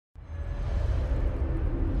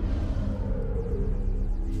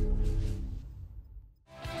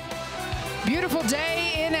Beautiful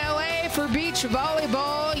day in LA for beach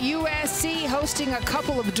volleyball. USC hosting a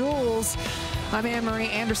couple of duels. I'm Anne-Marie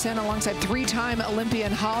Anderson alongside three-time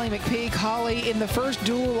Olympian Holly McPeak. Holly, in the first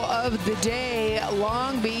duel of the day,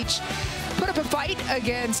 Long Beach put up a fight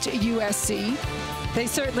against USC. They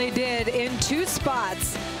certainly did in two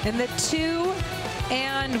spots. In the two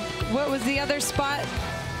and what was the other spot?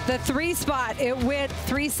 The three spot. It went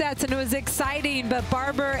 3 sets and it was exciting, but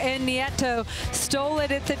Barber and Nieto stole it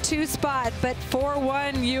at the two spot, but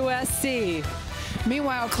 4-1 USC.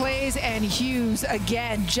 Meanwhile, Claes and Hughes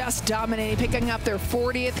again just dominating, picking up their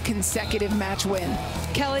 40th consecutive match win.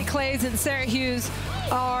 Kelly Claes and Sara Hughes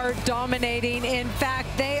are dominating. In fact,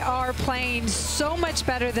 they are playing so much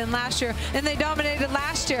better than last year, and they dominated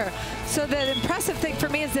last year. So the impressive thing for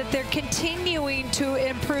me is that they're continuing to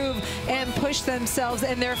improve and push themselves,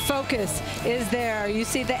 and their focus is there. You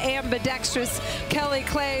see the ambidextrous Kelly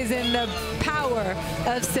Claes and the power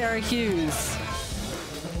of Sara Hughes.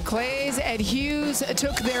 Claes and Hughes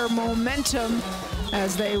took their momentum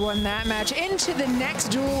as they won that match into the next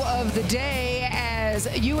duel of the day, as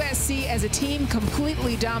USC as a team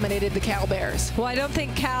completely dominated the Cal Bears. Well, I don't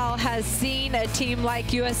think Cal has seen a team like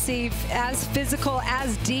USC as physical,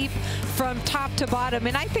 as deep from top to bottom.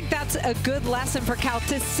 And I think that's a good lesson for Cal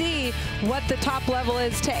to see what the top level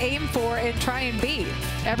is to aim for and try and beat.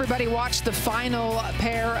 Everybody watched the final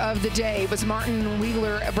pair of the day. It was Martin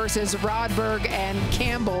Wheeler versus Rodberg and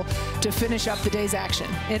Campbell to finish up the day's action.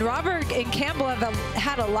 And Rodberg and Campbell have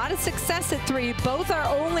had a lot of success at three. Both are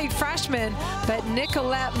only freshmen, but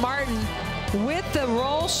Nicolette Martin with the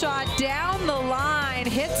roll shot down the line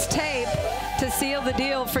hits tape to seal the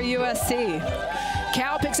deal for USC.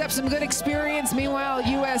 Cal picks up some good experience. Meanwhile,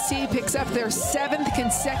 USC picks up their 7th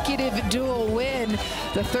consecutive dual win.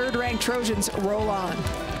 The third-ranked Trojans roll on.